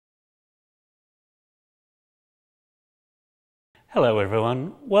Hello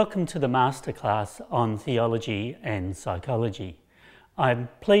everyone, welcome to the masterclass on Theology and Psychology. I'm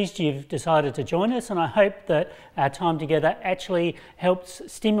pleased you've decided to join us, and I hope that our time together actually helps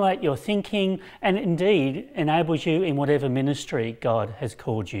stimulate your thinking and indeed enables you in whatever ministry God has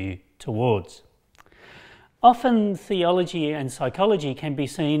called you towards. Often theology and psychology can be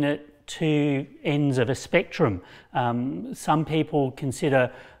seen at two ends of a spectrum. Some people consider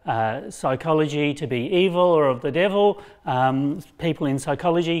psychology to be evil or of the devil. People in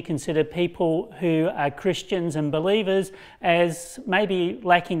psychology consider people who are Christians and believers as maybe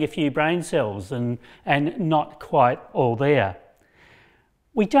lacking a few brain cells and not quite all there.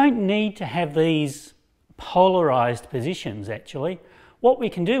 We don't need to have these polarised positions actually. What we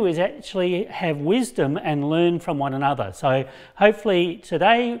can do is actually have wisdom and learn from one another. So hopefully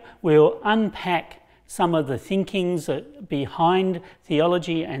today we'll unpack some of the thinkings behind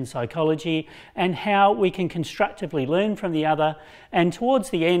theology and psychology and how we can constructively learn from the other. And towards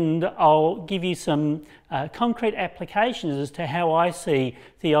the end, I'll give you some concrete applications as to how I see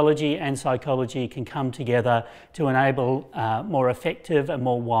theology and psychology can come together to enable more effective and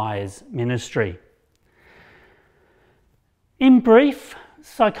more wise ministry. In brief,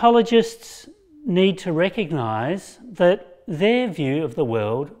 psychologists need to recognise that their view of the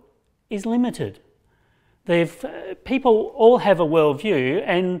world is limited. People all have a worldview,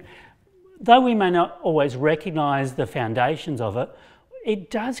 and though we may not always recognise the foundations of it, it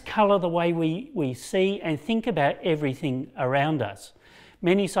does colour the way we see and think about everything around us.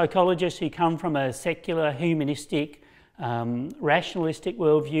 Many psychologists who come from a secular, humanistic, rationalistic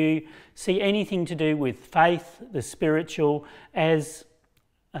worldview see anything to do with faith, the spiritual, as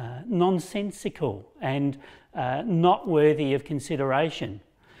nonsensical and not worthy of consideration.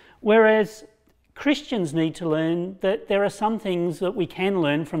 Whereas Christians need to learn that there are some things that we can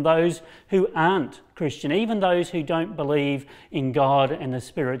learn from those who aren't Christian, even those who don't believe in God and the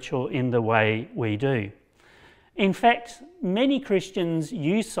spiritual in the way we do. In fact, many Christians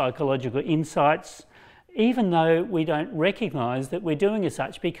use psychological insights even though we don't recognise that we're doing as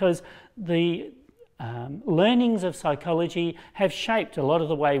such, because the learnings of psychology have shaped a lot of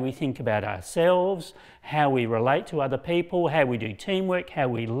the way we think about ourselves, how we relate to other people, how we do teamwork, how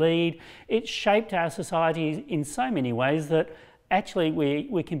we lead. It's shaped our society in so many ways that actually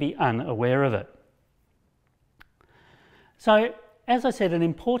we can be unaware of it. So, as I said, an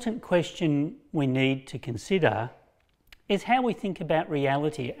important question we need to consider is how we think about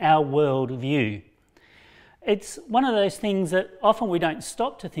reality, our worldview. It's one of those things that often we don't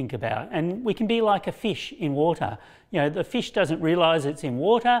stop to think about, and we can be like a fish in water. You know, the fish doesn't realise it's in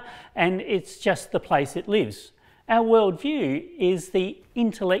water and it's just the place it lives. Our worldview is the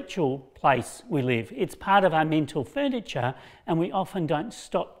intellectual place we live. It's part of our mental furniture and we often don't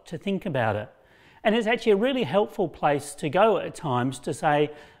stop to think about it. And it's actually a really helpful place to go at times to say,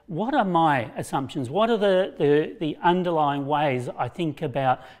 what are my assumptions? What are the underlying ways I think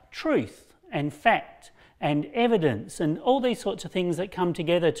about truth and fact and evidence and all these sorts of things that come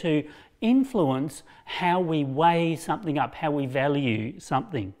together to influence how we weigh something up, how we value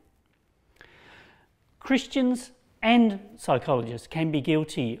something. Christians and psychologists can be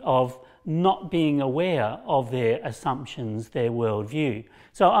guilty of not being aware of their assumptions, their worldview.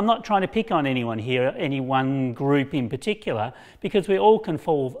 So I'm not trying to pick on anyone here, any one group in particular, because we all can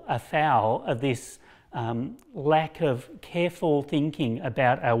fall afoul of this lack of careful thinking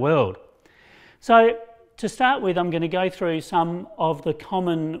about our world. So to start with, I'm going to go through some of the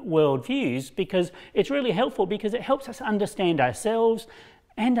common worldviews because it's really helpful, because it helps us understand ourselves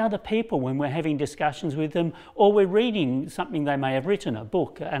and other people when we're having discussions with them, or we're reading something they may have written, a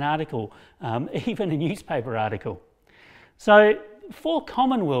book, an article, even a newspaper article. So 4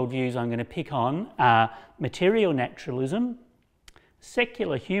 common worldviews I'm going to pick on are material naturalism,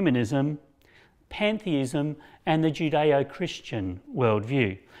 secular humanism, pantheism, and the Judeo-Christian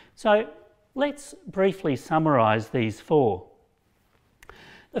worldview. So let's briefly summarise these 4.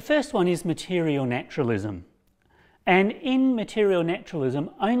 The first one is material naturalism. And in material naturalism,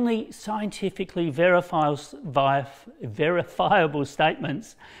 only scientifically verifiable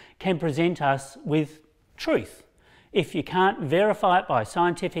statements can present us with truth. If you can't verify it by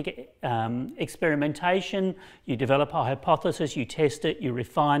scientific experimentation, you develop a hypothesis, you test it, you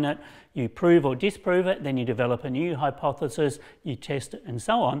refine it, you prove or disprove it, then you develop a new hypothesis, you test it, and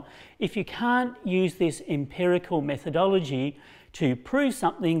so on. If you can't use this empirical methodology to prove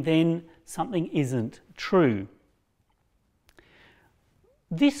something, then something isn't true.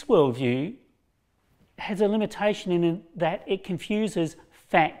 This worldview has a limitation in that it confuses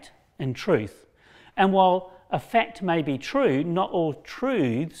fact and truth. And while a fact may be true, not all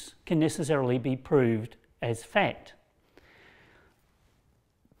truths can necessarily be proved as fact.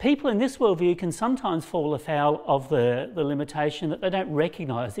 people in this worldview can sometimes fall afoul of the limitation that they don't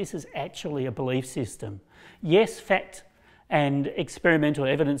recognise this is actually a belief system. Yes, fact and experimental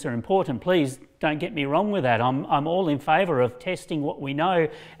evidence are important. Please don't get me wrong with that. I'm all in favour of testing what we know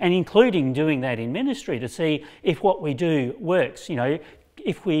and including doing that in ministry to see if what we do works. You know,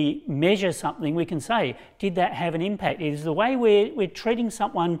 if we measure something, we can say, did that have an impact? Is the way we're treating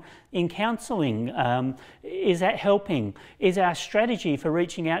someone in counselling, is that helping? Is our strategy for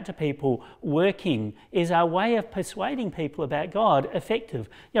reaching out to people working? Is our way of persuading people about God effective?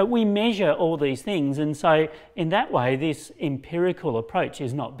 You know, we measure all these things, and so in that way, this empirical approach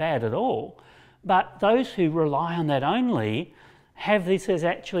is not bad at all. But those who rely on that only have this as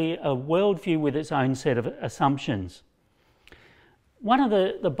actually a worldview with its own set of assumptions. One of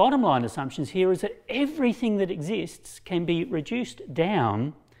the bottom line assumptions here is that everything that exists can be reduced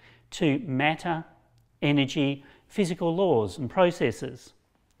down to matter, energy, physical laws and processes.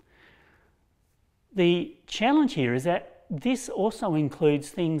 The challenge here is that this also includes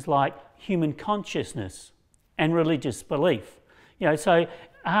things like human consciousness and religious belief. You know, so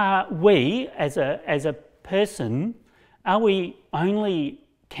are we as a person, are we only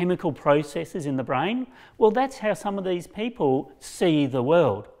chemical processes in the brain? Well, that's how some of these people see the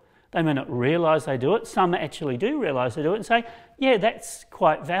world. They may not realise they do it. Some actually do realise they do it and say, yeah, that's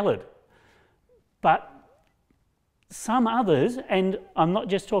quite valid. But some others, and I'm not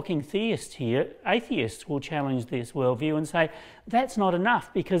just talking theists here, atheists will challenge this worldview and say that's not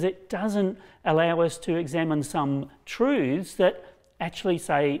enough because it doesn't allow us to examine some truths that actually,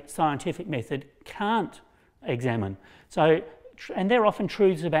 say, scientific method can't examine. So, and they're often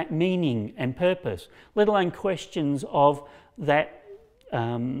truths about meaning and purpose, let alone questions of that,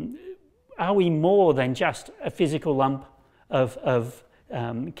 are we more than just a physical lump of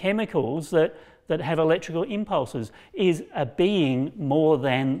chemicals that have electrical impulses? Is a being more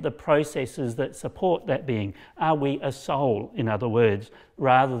than the processes that support that being? Are we a soul, in other words,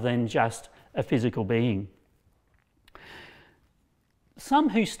 rather than just a physical being? Some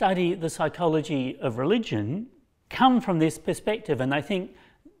who study the psychology of religion come from this perspective, and they think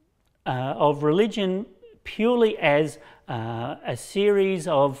of religion purely as a series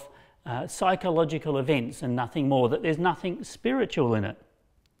of psychological events and nothing more, that there's nothing spiritual in it.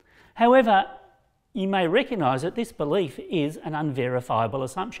 However, you may recognise that this belief is an unverifiable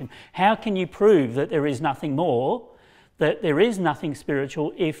assumption. How can you prove that there is nothing more, that there is nothing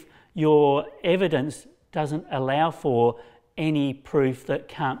spiritual, if your evidence doesn't allow for any proof that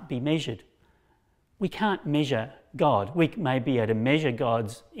can't be measured? We can't measure God. We may be able to measure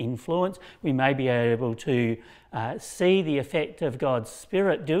God's influence. We may be able to see the effect of God's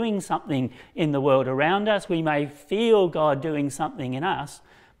Spirit doing something in the world around us. We may feel God doing something in us,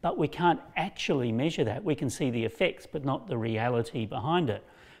 but we can't actually measure that. We can see the effects, but not the reality behind it.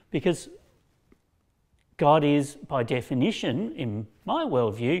 Because God is, by definition, in my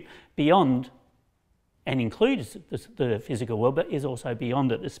worldview, beyond and includes the physical world, but is also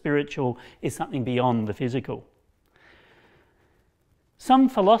beyond it. The spiritual is something beyond the physical. Some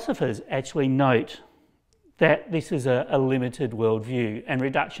philosophers actually note that this is a limited worldview and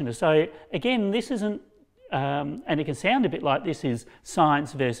reductionist. So again, this isn't, and it can sound a bit like this is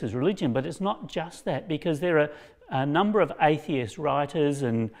science versus religion, but it's not just that, because there are a number of atheist writers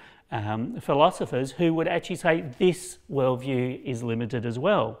and philosophers who would actually say this worldview is limited as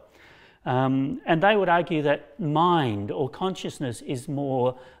well. And they would argue that mind or consciousness is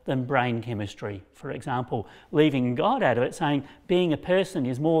more than brain chemistry, for example, leaving God out of it, saying being a person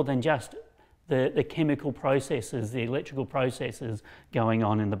is more than just the chemical processes, the electrical processes going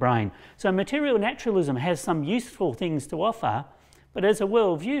on in the brain. So material naturalism has some useful things to offer, but as a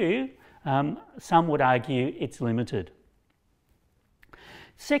worldview, some would argue it's limited.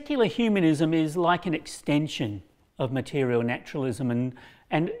 Secular humanism is like an extension of material naturalism,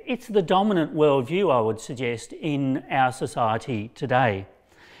 and it's the dominant worldview, I would suggest, in our society today.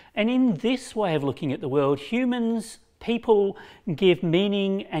 And in this way of looking at the world, people give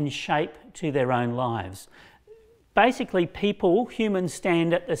meaning and shape to their own lives. Basically, humans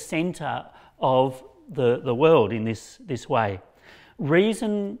stand at the centre of the world in this way.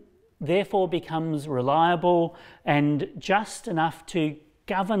 Reason, therefore, becomes reliable and just enough to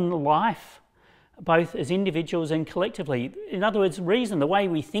govern life, both as individuals and collectively. In other words, reason, the way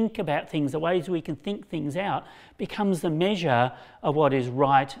we think about things, the ways we can think things out, becomes the measure of what is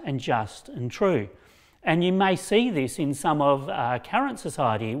right and just and true. And you may see this in some of our current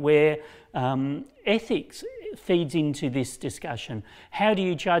society where ethics feeds into this discussion. How do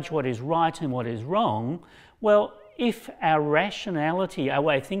you judge what is right and what is wrong? Well, if our rationality, our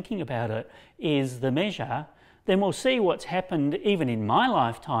way of thinking about it, is the measure, then we'll see what's happened even in my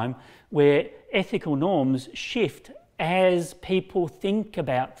lifetime, where ethical norms shift as people think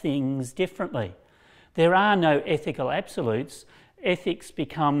about things differently. There are no ethical absolutes. Ethics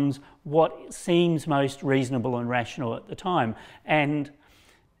becomes what seems most reasonable and rational at the time. And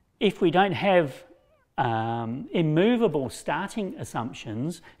if we don't have immovable starting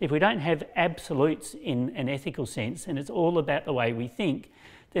assumptions, if we don't have absolutes in an ethical sense, and it's all about the way we think,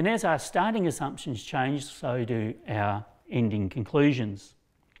 then as our starting assumptions change, so do our ending conclusions.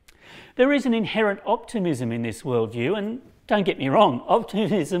 There is an inherent optimism in this worldview, and don't get me wrong,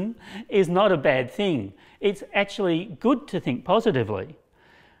 optimism is not a bad thing. It's actually good to think positively.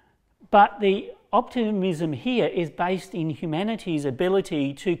 But the optimism here is based in humanity's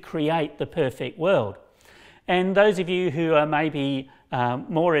ability to create the perfect world. And those of you who are maybe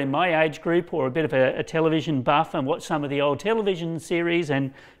more in my age group or a bit of a television buff and watch some of the old television series,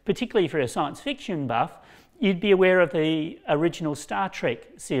 and particularly if you're a science fiction buff, you'd be aware of the original Star Trek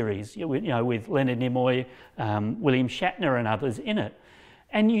series, with Leonard Nimoy, William Shatner and others in it.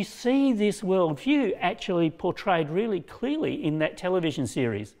 And you see this worldview actually portrayed really clearly in that television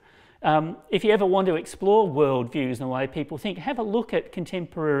series. If you ever want to explore worldviews and the way people think, have a look at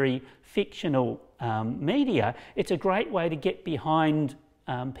contemporary fictional media. It's a great way to get behind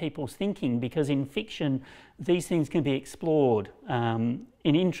people's thinking, because in fiction these things can be explored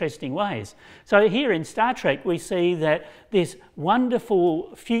in interesting ways. So here in Star Trek we see that this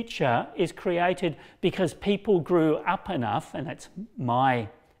wonderful future is created because people grew up enough, and that's my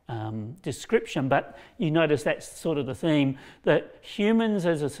description, but you notice that's sort of the theme, that humans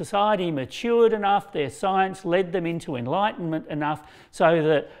as a society matured enough, their science led them into enlightenment enough so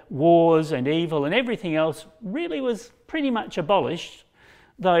that wars and evil and everything else really was pretty much abolished.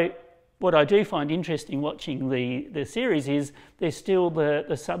 Though what I do find interesting watching the series is there's still the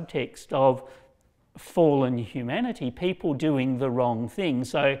subtext of fallen humanity, people doing the wrong thing.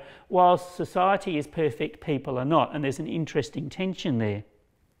 So whilst society is perfect, people are not, and there's an interesting tension there.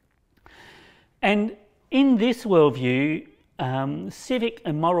 And in this worldview, civic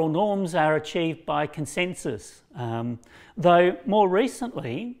and moral norms are achieved by consensus, though more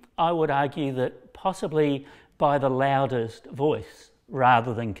recently I would argue that possibly by the loudest voice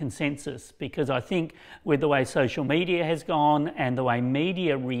rather than consensus, because I think with the way social media has gone and the way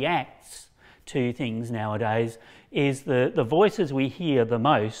media reacts to things nowadays, is the voices we hear the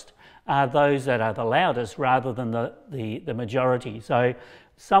most are those that are the loudest rather than the majority. So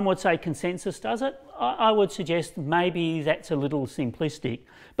some would say consensus does it. I would suggest maybe that's a little simplistic,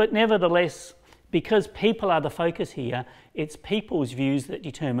 but nevertheless, because people are the focus here, it's people's views that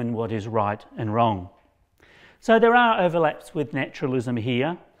determine what is right and wrong. So there are overlaps with naturalism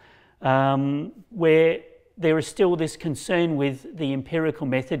here, where there is still this concern with the empirical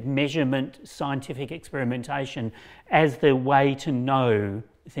method, measurement, scientific experimentation as the way to know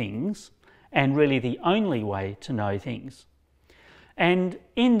things, and really the only way to know things. And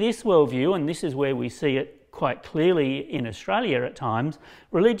in this worldview, and this is where we see it quite clearly in Australia at times,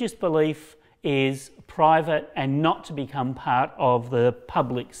 religious belief is private and not to become part of the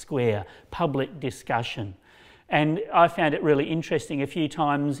public square, public discussion. And I found it really interesting a few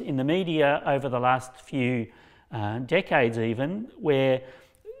times in the media over the last few decades even, where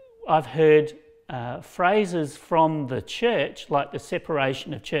I've heard phrases from the church, like the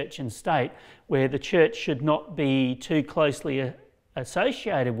separation of church and state, where the church should not be too closely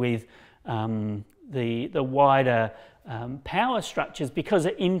associated with the wider power structures because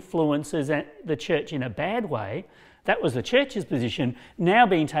it influences the church in a bad way. That was the church's position, now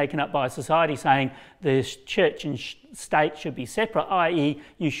being taken up by society saying the church and state should be separate, i.e.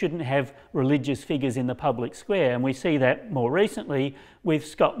 you shouldn't have religious figures in the public square. And we see that more recently with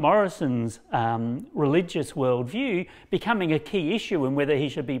Scott Morrison's religious worldview becoming a key issue in whether he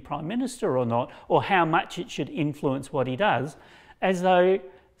should be Prime Minister or not, or how much it should influence what he does, as though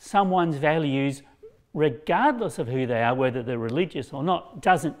someone's values, regardless of who they are, whether they're religious or not,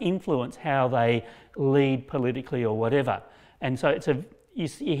 doesn't influence how they lead politically or whatever. And so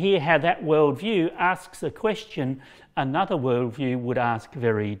you hear how that worldview asks a question another worldview would ask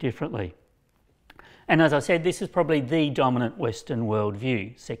very differently. And as I said, this is probably the dominant Western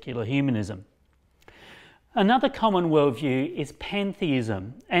worldview, secular humanism. Another common worldview is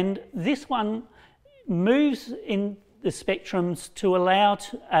pantheism, and this one moves in the spectrums to allow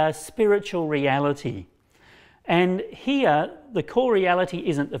a spiritual reality. And here, the core reality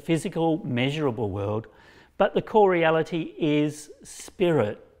isn't the physical, measurable world, but the core reality is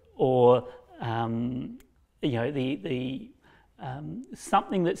spirit, or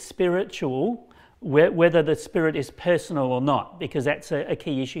something that's spiritual, whether the spirit is personal or not, because that's a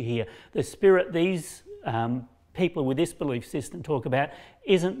key issue here. The spirit these people with this belief system talk about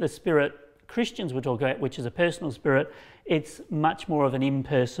isn't the spirit Christians would talk about, which is a personal spirit. It's much more of an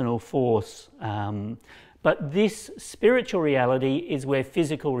impersonal force. But this spiritual reality is where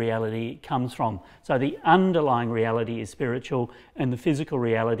physical reality comes from. So the underlying reality is spiritual, and the physical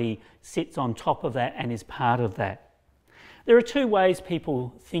reality sits on top of that and is part of that. There are two ways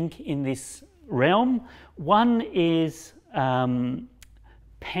people think in this realm. One is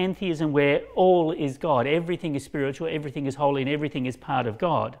pantheism, where all is God. Everything is spiritual, everything is holy, and everything is part of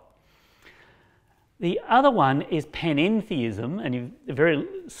God. The other one is panentheism, and a very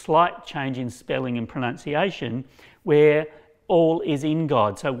slight change in spelling and pronunciation, where all is in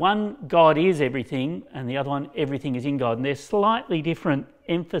God. So one, God is everything, and the other one, everything is in God. And there's slightly different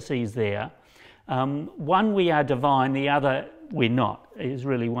emphases there. One, we are divine, the other, we're not, is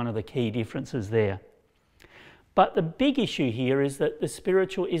really one of the key differences there. But the big issue here is that the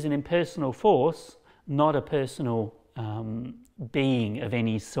spiritual is an impersonal force, not a personal being of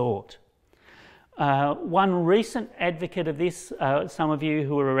any sort. One recent advocate of this, some of you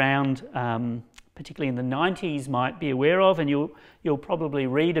who were around, particularly in the 90s, might be aware of, and you'll probably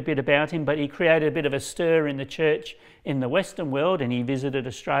read a bit about him, but he created a bit of a stir in the church in the Western world, and he visited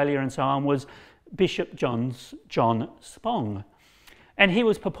Australia and so on, was Bishop John Spong. And he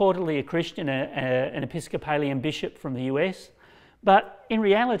was purportedly a Christian, an Episcopalian bishop from the US, but in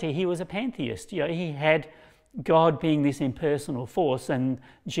reality he was a pantheist. You know, he had God being this impersonal force, and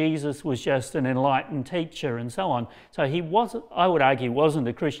Jesus was just an enlightened teacher and so on. So he wasn't, I would argue, wasn't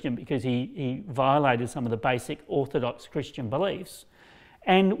a Christian because he violated some of the basic orthodox Christian beliefs.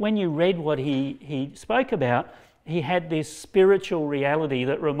 And when you read what he spoke about, he had this spiritual reality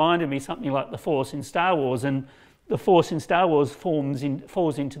that reminded me something like the Force in Star Wars, and the Force in Star Wars falls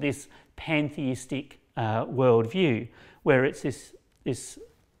into this pantheistic worldview, where it's this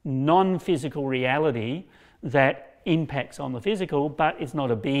non-physical reality that impacts on the physical, but it's not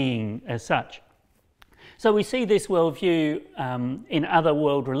a being as such. So we see this worldview in other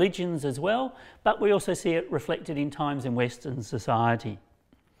world religions as well, but we also see it reflected in times in Western society.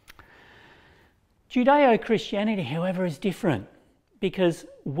 Judeo-Christianity, however, is different, because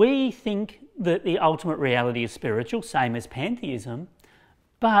we think that the ultimate reality is spiritual, same as pantheism,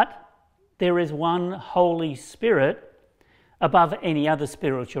 but there is one Holy Spirit above any other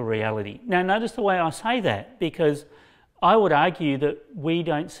spiritual reality. Now notice the way I say that, because I would argue that we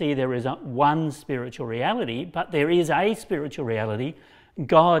don't see there is one spiritual reality, but there is a spiritual reality.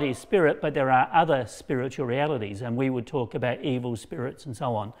 God is spirit, but there are other spiritual realities, and we would talk about evil spirits and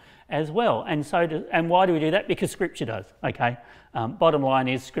so on as well. And why do we do that? Because Scripture does, okay? Bottom line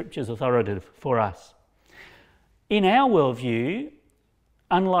is Scripture's authoritative for us. In our worldview,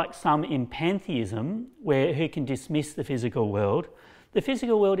 unlike some in pantheism, who can dismiss the physical world, the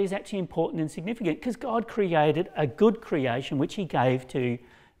physical world is actually important and significant because God created a good creation which he gave to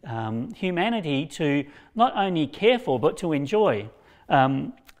humanity to not only care for but to enjoy.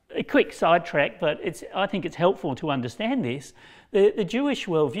 A quick sidetrack, but I think it's helpful to understand this. The Jewish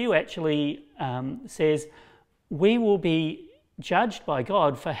worldview actually says we will be judged by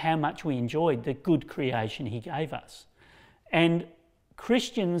God for how much we enjoyed the good creation he gave us. And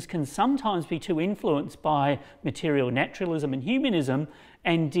Christians can sometimes be too influenced by material naturalism and humanism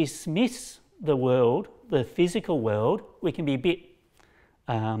and dismiss the world, the physical world. We can be a bit,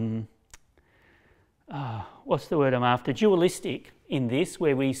 what's the word I'm after? Dualistic in this,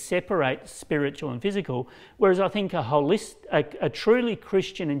 where we separate spiritual and physical, whereas I think a truly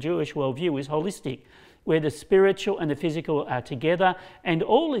Christian and Jewish worldview is holistic, where the spiritual and the physical are together, and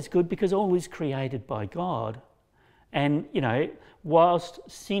all is good because all is created by God. And, you know, whilst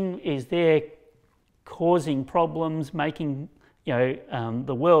sin is there causing problems, making,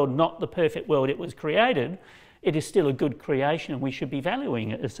 the world not the perfect world it was created, it is still a good creation and we should be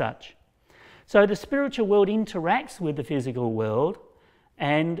valuing it as such. So the spiritual world interacts with the physical world,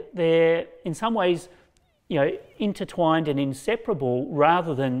 and they're in some ways, intertwined and inseparable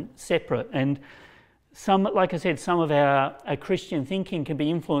rather than separate. And like I said, some of our Christian thinking can be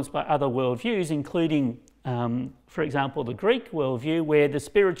influenced by other worldviews, including for example, the Greek worldview, where the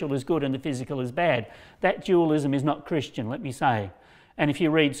spiritual is good and the physical is bad. That dualism is not Christian, let me say. And if you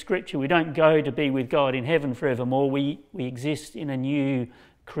read Scripture, we don't go to be with God in heaven forevermore. We exist in a new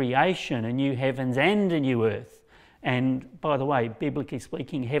creation, a new heavens and a new earth. And by the way, biblically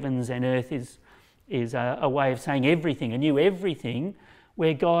speaking, heavens and earth is a way of saying everything, a new everything,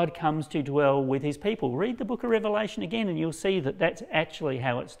 where God comes to dwell with his people. Read the book of Revelation again and you'll see that that's actually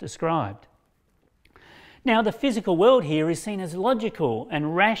how it's described. Now, the physical world here is seen as logical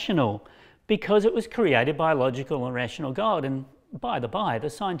and rational because it was created by a logical and rational God. And by the by, the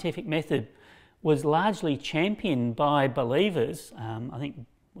scientific method was largely championed by believers. I think,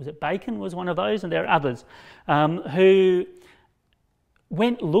 was it Bacon was one of those, and there are others, who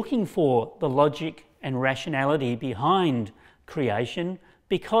went looking for the logic and rationality behind creation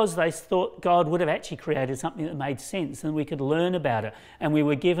because they thought God would have actually created something that made sense and we could learn about it. And we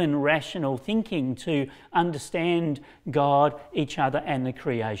were given rational thinking to understand God, each other, and the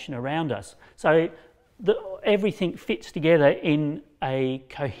creation around us. So everything fits together in a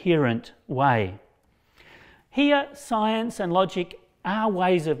coherent way. Here, science and logic are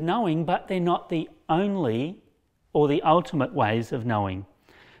ways of knowing, but they're not the only or the ultimate ways of knowing.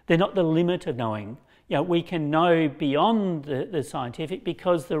 They're not the limit of knowing. You know, we can know beyond the scientific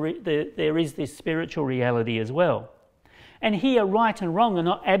because there is this spiritual reality as well. And here, right and wrong are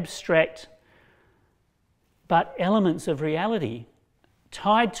not abstract, but elements of reality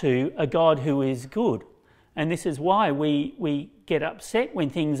tied to a God who is good. And this is why we get upset when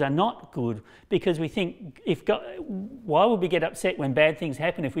things are not good, because we think, why would we get upset when bad things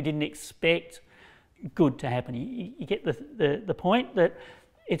happen if we didn't expect good to happen? You get the point? That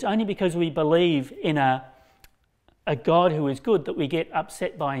it's only because we believe in a God who is good that we get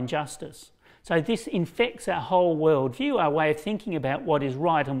upset by injustice. So this infects our whole worldview, our way of thinking about what is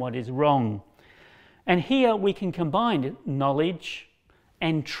right and what is wrong. And here we can combine knowledge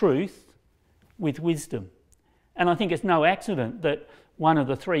and truth with wisdom. And I think it's no accident that one of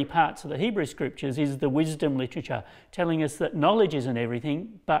the three parts of the Hebrew Scriptures is the wisdom literature, telling us that knowledge isn't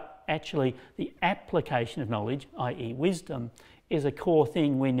everything, but actually the application of knowledge, i.e. wisdom, is a core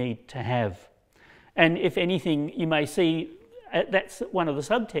thing we need to have. And if anything, you may see, that's one of the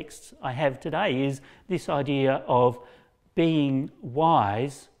subtexts I have today, is this idea of being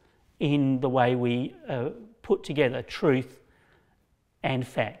wise in the way we put together truth and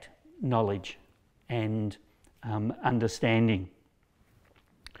fact, knowledge and understanding.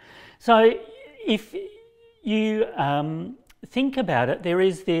 So if you think about it, there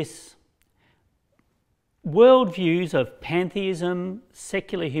is this worldviews of pantheism,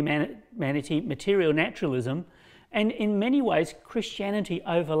 secular humanity, material naturalism, and in many ways Christianity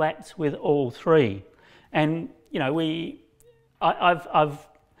overlaps with all three. And you know, I've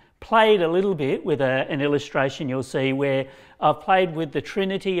played a little bit with an illustration you'll see where I've played with the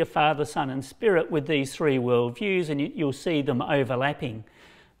Trinity of Father, Son and Spirit with these three worldviews, and you'll see them overlapping.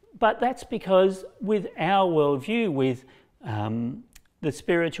 But that's because with our worldview, with the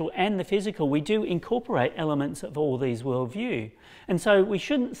spiritual and the physical, we do incorporate elements of all these worldview. And so we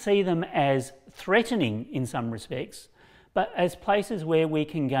shouldn't see them as threatening in some respects, but as places where we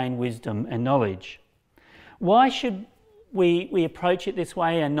can gain wisdom and knowledge. Why should we approach it this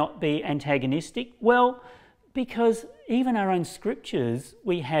way and not be antagonistic? Well, because even our own scriptures,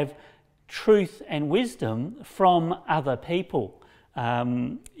 we have truth and wisdom from other people.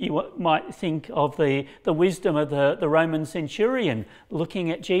 You might think of the wisdom of the Roman centurion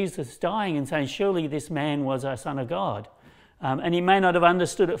looking at Jesus dying and saying, surely this man was a son of God. And he may not have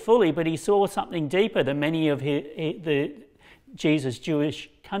understood it fully, but he saw something deeper than many of Jesus' Jewish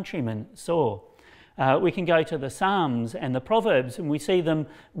countrymen saw. We can go to the Psalms and the Proverbs, and we see them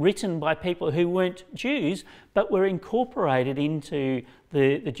written by people who weren't Jews, but were incorporated into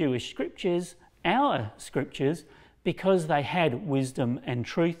the Jewish scriptures, our scriptures, because they had wisdom and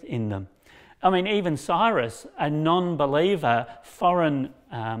truth in them. I mean, even Cyrus, a non-believer foreign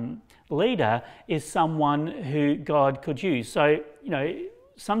leader, is someone who God could use. So, you know,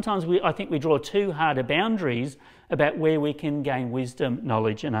 sometimes I think we draw too hard a boundaries about where we can gain wisdom,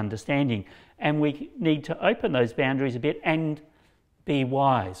 knowledge and understanding. And we need to open those boundaries a bit and be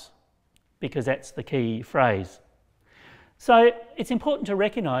wise, because that's the key phrase. So it's important to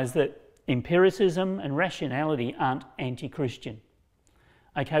recognise that empiricism and rationality aren't anti-Christian.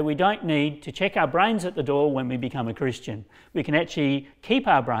 Okay, we don't need to check our brains at the door when we become a Christian. We can actually keep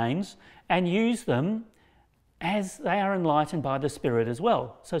our brains and use them as they are enlightened by the Spirit as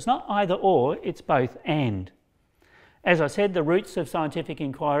well. So it's not either or, it's both and. As I said, the roots of scientific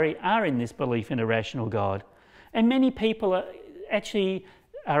inquiry are in this belief in a rational God. And many people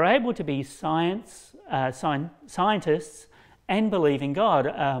are able to be scientists and believe in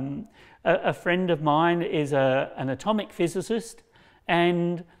God. A friend of mine is an atomic physicist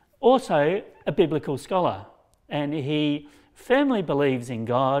and also a biblical scholar. And he firmly believes in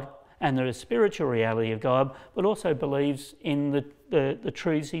God and the spiritual reality of God, but also believes in the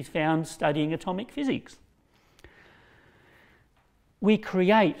truths he's found studying atomic physics. We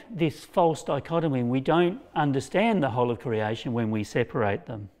create this false dichotomy. We don't understand the whole of creation when we separate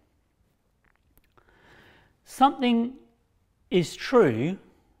them. Something is true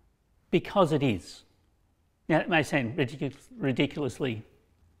because it is. Now, it may sound ridiculously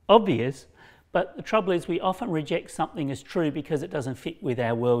obvious, But the trouble is we often reject something as true because it doesn't fit with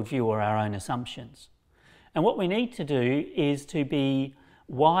our worldview or our own assumptions. And what we need to do is to be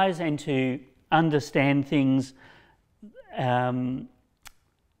wise and to understand things by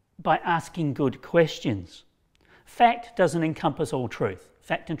asking good questions. Fact doesn't encompass all truth.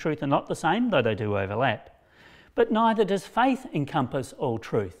 Fact and truth are not the same, though they do overlap. But neither does faith encompass all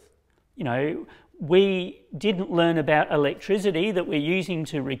truth. You know, we didn't learn about electricity that we're using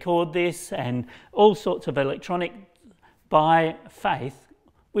to record this and all sorts of electronic by faith.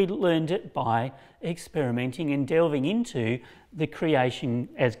 We learned it by experimenting and delving into the creation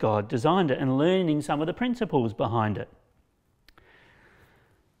as God designed it and learning some of the principles behind it.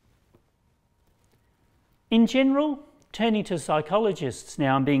 In general, turning to psychologists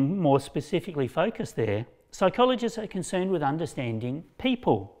now and being more specifically focused there, psychologists are concerned with understanding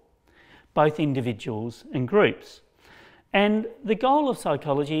people, both individuals and groups. And the goal of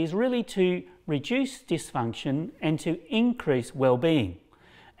psychology is really to reduce dysfunction and to increase well-being.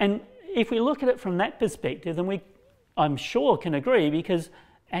 And if we look at it from that perspective, then we, I'm sure, can agree, because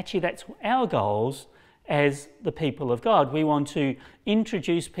actually that's our goals as the people of God. We want to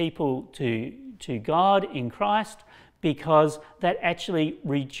introduce people to God in Christ, because that actually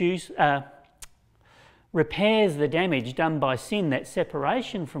repairs the damage done by sin, that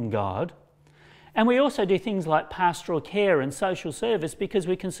separation from God. And we also do things like pastoral care and social service because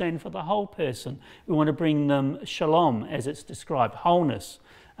we're concerned for the whole person. We want to bring them shalom, as it's described, wholeness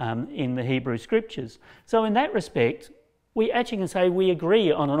in the Hebrew Scriptures. So in that respect, we actually can say we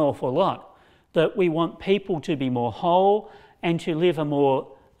agree on an awful lot, that we want people to be more whole and to live a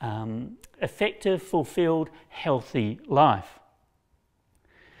more effective, fulfilled, healthy life.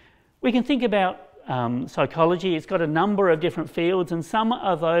 We can think about psychology. It's got a number of different fields, and some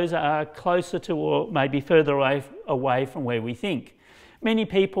of those are closer to or maybe further away from where we think. Many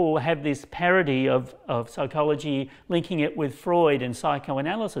people have this parody of psychology, linking it with Freud and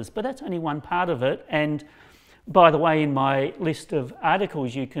psychoanalysis, but that's only one part of it. And by the way, in my list of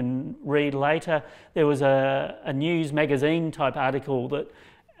articles you can read later, there was a news magazine type article that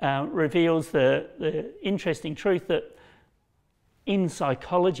reveals the interesting truth that in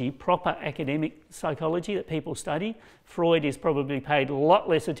psychology, proper academic psychology that people study, Freud is probably paid a lot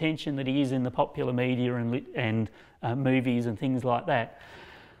less attention than he is in the popular media and movies and things like that.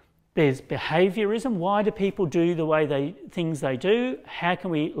 There's behaviourism. Why do people do the things they do? How can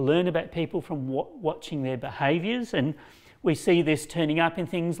we learn about people from watching their behaviours? And we see this turning up in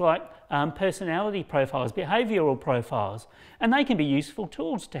things like personality profiles, behavioural profiles, and they can be useful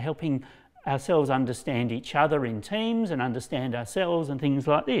tools to helping ourselves understand each other in teams and understand ourselves and things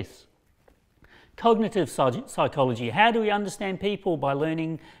like this. Cognitive psychology, how do we understand people? By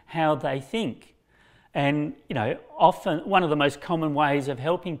learning how they think. And, you know, often one of the most common ways of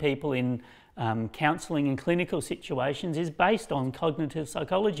helping people in counselling and clinical situations is based on cognitive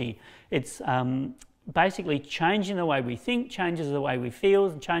psychology. It's basically changing the way we think, changes the way we feel,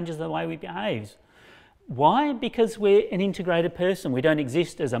 and changes the way we behave. Why? Because we're an integrated person. We don't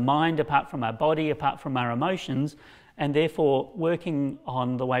exist as a mind apart from our body, apart from our emotions, and therefore working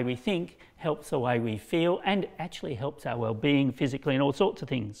on the way we think helps the way we feel and actually helps our well-being physically and all sorts of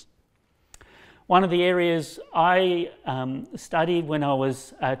things. One of the areas I studied when I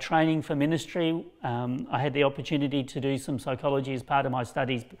was training for ministry, I had the opportunity to do some psychology as part of my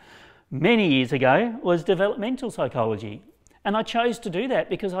studies many years ago, was developmental psychology. And I chose to do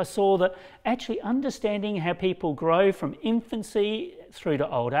that because I saw that actually understanding how people grow from infancy through to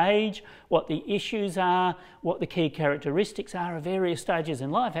old age, what the issues are, what the key characteristics are of various stages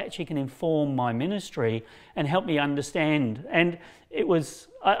in life actually can inform my ministry and help me understand. And it was,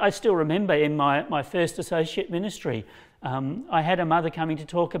 I still remember in my first associate ministry, I had a mother coming to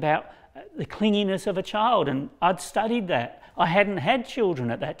talk about the clinginess of a child, and I'd studied that. I hadn't had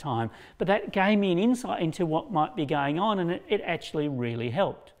children at that time, but that gave me an insight into what might be going on, and it actually really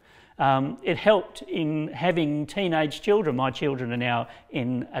helped. It helped in having teenage children. My children are now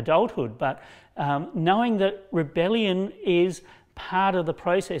in adulthood, but knowing that rebellion is part of the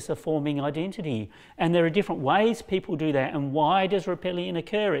process of forming identity, and there are different ways people do that. And why does rebellion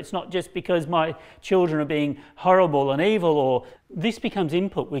occur? It's not just because my children are being horrible and evil, or this becomes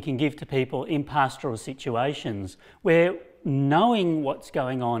input we can give to people in pastoral situations where knowing what's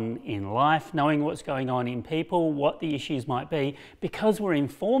going on in life, knowing what's going on in people, what the issues might be, because we're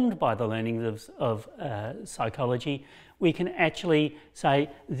informed by the learnings of psychology, we can actually say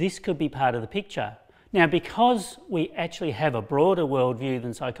this could be part of the picture. Now, because we actually have a broader worldview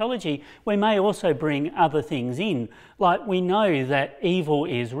than psychology, we may also bring other things in, like we know that evil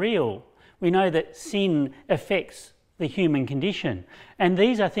is real. We know that sin affects the human condition. And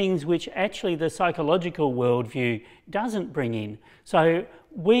these are things which actually the psychological worldview doesn't bring in. So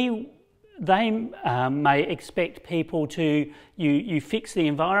they may expect people to, you fix the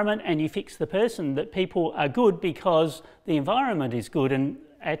environment and you fix the person, that people are good because the environment is good. And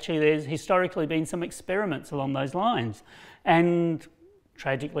actually there's historically been some experiments along those lines. And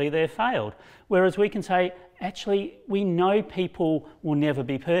tragically they've failed. Whereas we can say, actually, we know people will never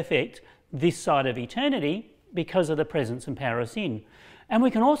be perfect this side of eternity because of the presence and power of sin. And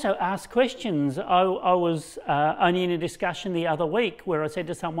we can also ask questions. I was only in a discussion the other week where I said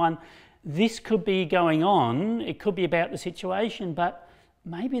to someone, this could be going on, it could be about the situation, but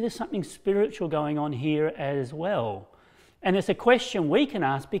maybe there's something spiritual going on here as well. And it's a question we can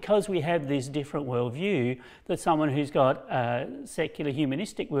ask because we have this different worldview that someone who's got a secular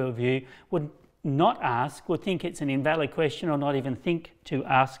humanistic worldview would not ask, would think it's an invalid question or not even think to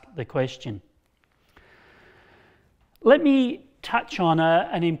ask the question. Let me touch on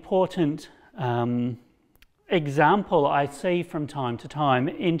an important example I see from time to time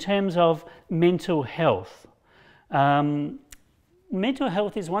in terms of mental health. Mental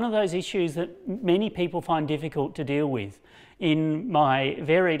health is one of those issues that many people find difficult to deal with. In my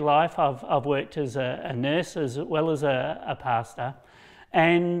varied life, I've worked as a nurse as well as a pastor,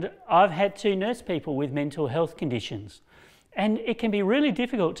 and I've had to nurse people with mental health conditions. And it can be really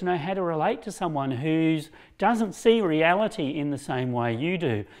difficult to know how to relate to someone who doesn't see reality in the same way you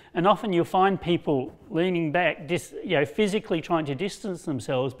do. And often you'll find people leaning back, physically trying to distance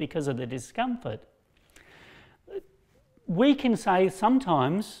themselves because of the discomfort. We can say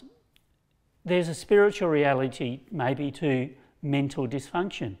sometimes there's a spiritual reality maybe to mental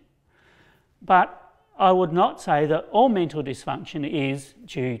dysfunction. But I would not say that all mental dysfunction is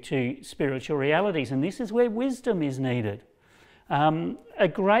due to spiritual realities, and this is where wisdom is needed. A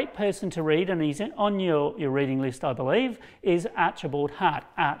great person to read, and he's on your reading list, I believe, is Archibald Hart,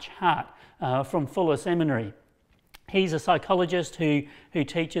 Arch Hart, from Fuller Seminary. He's a psychologist who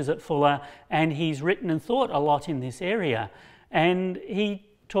teaches at Fuller, and he's written and thought a lot in this area. And he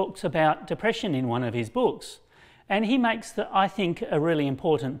talks about depression in one of his books. And he makes, I think, a really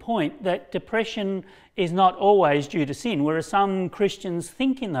important point that depression is not always due to sin, whereas some Christians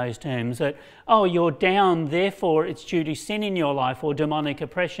think in those terms that, oh, you're down, therefore it's due to sin in your life or demonic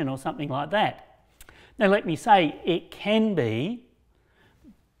oppression or something like that. Now, let me say it can be,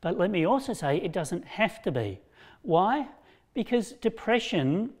 but let me also say it doesn't have to be. Why? Because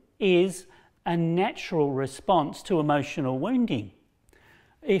depression is a natural response to emotional wounding.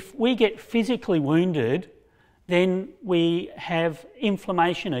 If we get physically wounded, then we have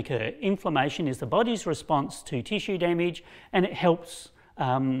inflammation occur. Inflammation is the body's response to tissue damage, and it helps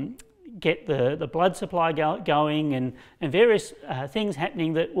get the blood supply going and various things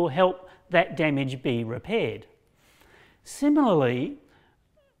happening that will help that damage be repaired. Similarly,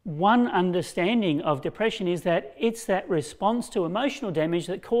 one understanding of depression is that it's that response to emotional damage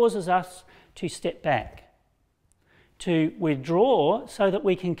that causes us to step back, to withdraw so that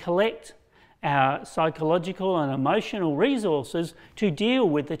we can collect our psychological and emotional resources to deal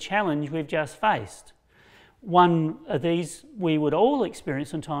with the challenge we've just faced. One of these we would all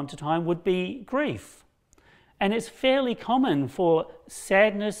experience from time to time would be grief. And it's fairly common for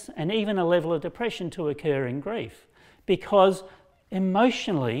sadness and even a level of depression to occur in grief because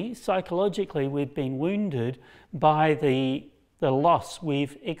emotionally, psychologically, we've been wounded by the loss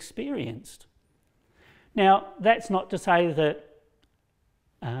we've experienced. Now, that's not to say that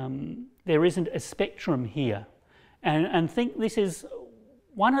there isn't a spectrum here. And think this is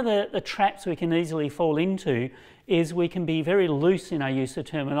one of the traps we can easily fall into is we can be very loose in our use of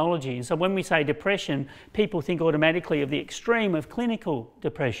terminology. And so when we say depression, people think automatically of the extreme of clinical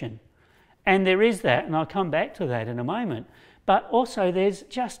depression. And there is that, and I'll come back to that in a moment. But also there's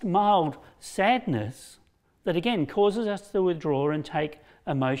just mild sadness that again causes us to withdraw and take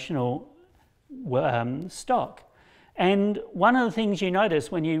emotional stock. And one of the things you notice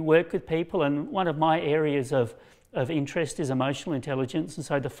when you work with people, and one of my areas of interest is emotional intelligence, and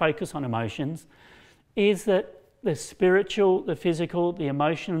so the focus on emotions, is that the spiritual, the physical, the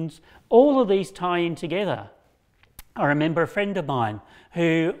emotions, all of these tie in together. I remember a friend of mine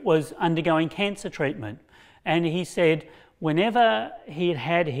who was undergoing cancer treatment, and he said whenever he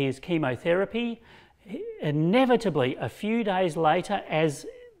had his chemotherapy, inevitably a few days later, as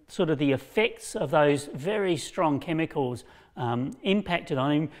sort of the effects of those very strong chemicals impacted on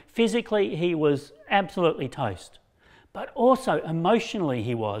him, physically he was absolutely toast. But also emotionally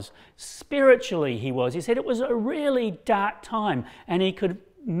he was, spiritually he was. He said it was a really dark time and he could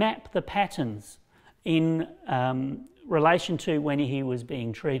map the patterns in relation to when he was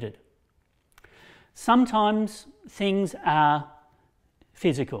being treated. Sometimes things are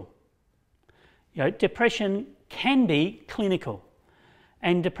physical. Depression can be clinical,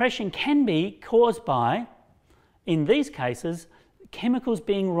 and depression can be caused by, in these cases, chemicals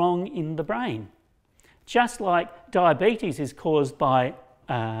being wrong in the brain. Just like diabetes is caused by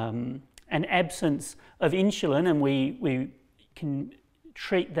an absence of insulin, and we can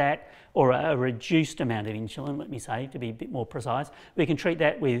treat that, or a reduced amount of insulin, let me say, to be a bit more precise. We can treat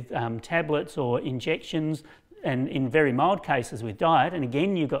that with tablets or injections, and in very mild cases with diet, and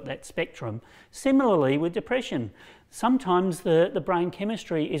again you've got that spectrum. Similarly with depression, sometimes the brain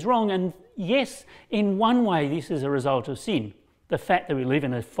chemistry is wrong, and yes, in one way this is a result of sin, the fact that we live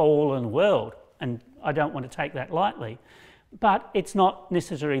in a fallen world, and I don't want to take that lightly, but it's not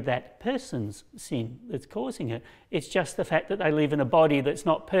necessarily that person's sin that's causing it. It's just the fact that they live in a body that's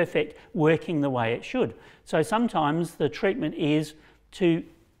not perfect, working the way it should. So sometimes the treatment is to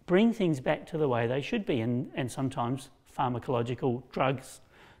bring things back to the way they should be, and sometimes pharmacological drugs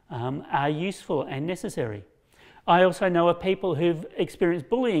are useful and necessary. I also know of people who've experienced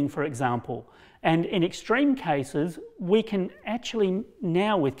bullying, for example, and in extreme cases we can actually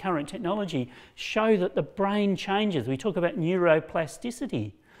now, with current technology, show that the brain changes. We talk about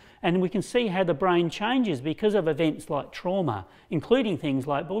neuroplasticity, and we can see how the brain changes because of events like trauma, including things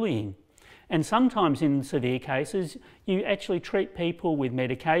like bullying. And sometimes in severe cases, you actually treat people with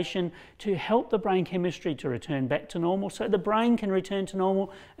medication to help the brain chemistry to return back to normal, so the brain can return to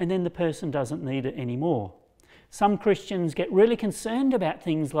normal and then the person doesn't need it anymore. Some Christians get really concerned about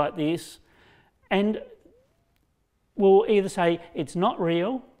things like this and will either say it's not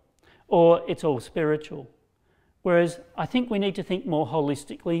real or it's all spiritual. Whereas I think we need to think more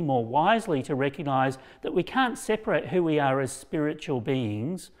holistically, more wisely, to recognise that we can't separate who we are as spiritual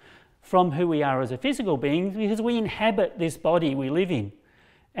beings from who we are as a physical being, because we inhabit this body we live in.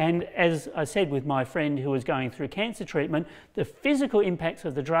 And as I said with my friend who was going through cancer treatment, the physical impacts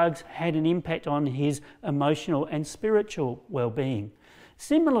of the drugs had an impact on his emotional and spiritual well-being.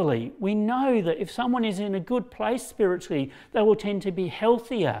 Similarly, we know that if someone is in a good place spiritually, they will tend to be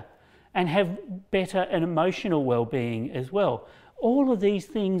healthier and have better and emotional well-being as well. All of these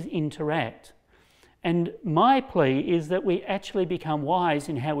things interact. And my plea is that we actually become wise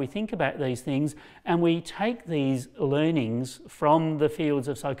in how we think about these things, and we take these learnings from the fields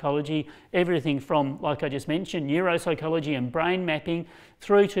of psychology, everything from, like I just mentioned, neuropsychology and brain mapping,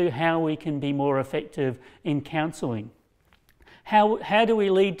 through to how we can be more effective in counselling. How do we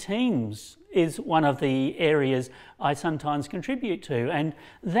lead teams is one of the areas I sometimes contribute to, and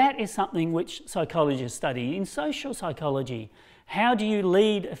that is something which psychologists study in social psychology. How do you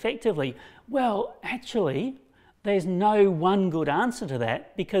lead effectively? Well, actually, there's no one good answer to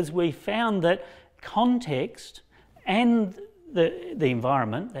that, because we found that context and the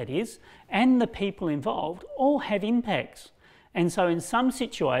environment, that is, and the people involved all have impacts. And so in some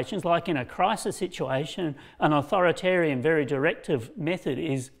situations, like in a crisis situation, an authoritarian, very directive method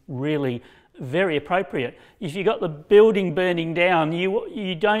is really very appropriate. If you've got the building burning down,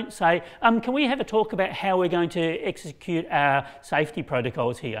 you don't say, can we have a talk about how we're going to execute our safety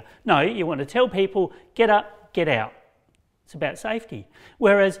protocols here? No, you want to tell people, get up, get out. It's about safety.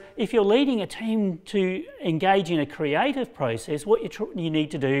 Whereas if you're leading a team to engage in a creative process, what you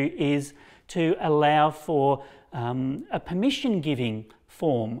need to do is to allow for a permission-giving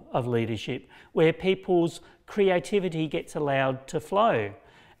form of leadership where people's creativity gets allowed to flow.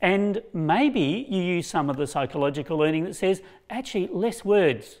 And maybe you use some of the psychological learning that says, actually, less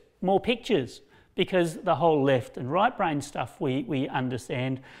words, more pictures, because the whole left and right brain stuff we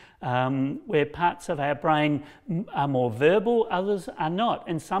understand, where parts of our brain are more verbal, others are not.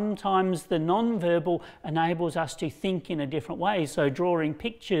 And sometimes the non-verbal enables us to think in a different way. So drawing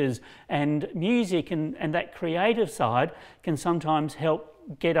pictures and music and that creative side can sometimes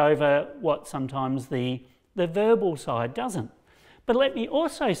help get over what sometimes the verbal side doesn't. But let me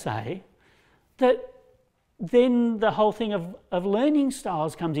also say that then the whole thing of learning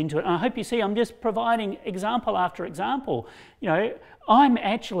styles comes into it. And I hope you see I'm just providing example after example. You know, I'm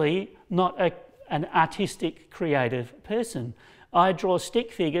actually not an artistic, creative person. I draw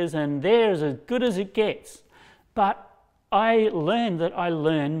stick figures and they're as good as it gets. But I learned that I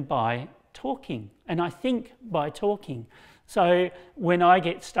learn by talking, and I think by talking. So when I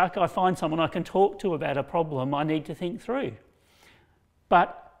get stuck, I find someone I can talk to about a problem I need to think through.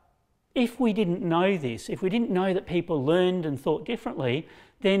 But if we didn't know this, if we didn't know that people learned and thought differently,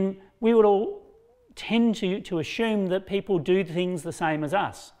 then we would all tend to assume that people do things the same as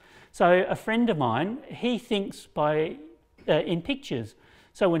us. So a friend of mine, he thinks in pictures.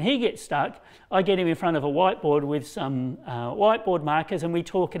 So when he gets stuck, I get him in front of a whiteboard with some whiteboard markers, and we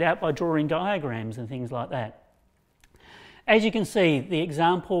talk it out by drawing diagrams and things like that. As you can see, the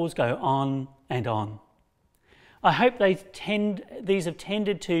examples go on and on. I hope these have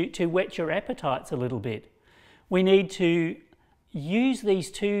tended to whet your appetites a little bit. We need to use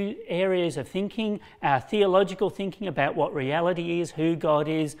these two areas of thinking, our theological thinking about what reality is, who God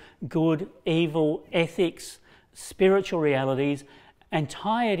is, good, evil, ethics, spiritual realities, and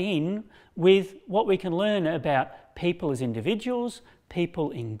tie it in with what we can learn about people as individuals,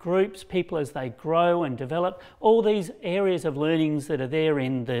 people in groups, people as they grow and develop, all these areas of learnings that are there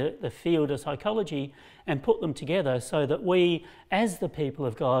in the field of psychology, and put them together so that we, as the people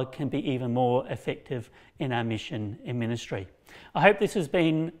of God, can be even more effective in our mission in ministry. I hope this has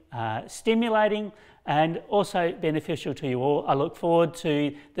been stimulating and also beneficial to you all. I look forward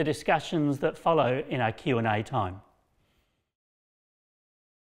to the discussions that follow in our Q&A time.